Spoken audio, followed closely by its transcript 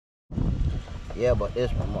Yeah, but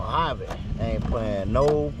this Mojave ain't playing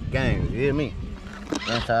no games. You hear me?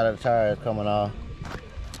 Inside of the tire is coming off.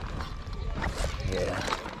 Yeah.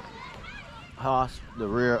 Hoss, the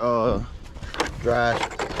rear drive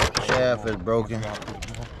shaft is broken.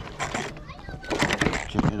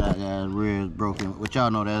 Check it out, guys. Rear is broken. Which y'all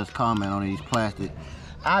know that's common on these plastic.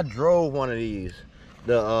 I drove one of these,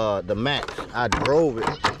 the Maxx. I drove it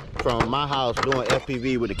from my house doing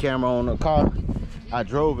FPV with the camera on the car. I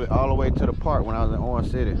drove it all the way to the park when I was in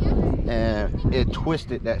Orange City, and it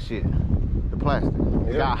twisted that shit, the plastic.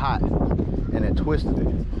 It got hot, and it twisted it.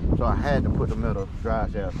 So I had to put the metal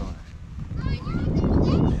drive shaft on it.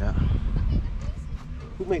 Yeah.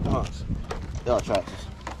 Who made the Haas? Arrma Traxxas.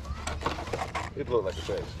 It look like the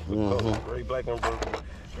same. Gray, black, and blue.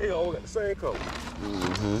 They all got the same color.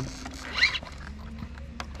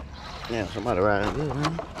 Yeah, somebody riding good,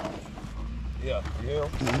 huh? Yeah.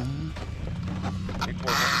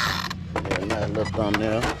 Yeah, nice little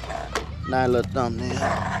thumbnail. Nice little thumbnail.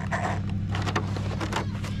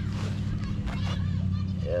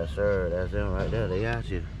 Yes, sir. That's them right there. They got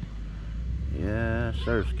you. Yeah,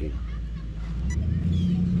 Sirski.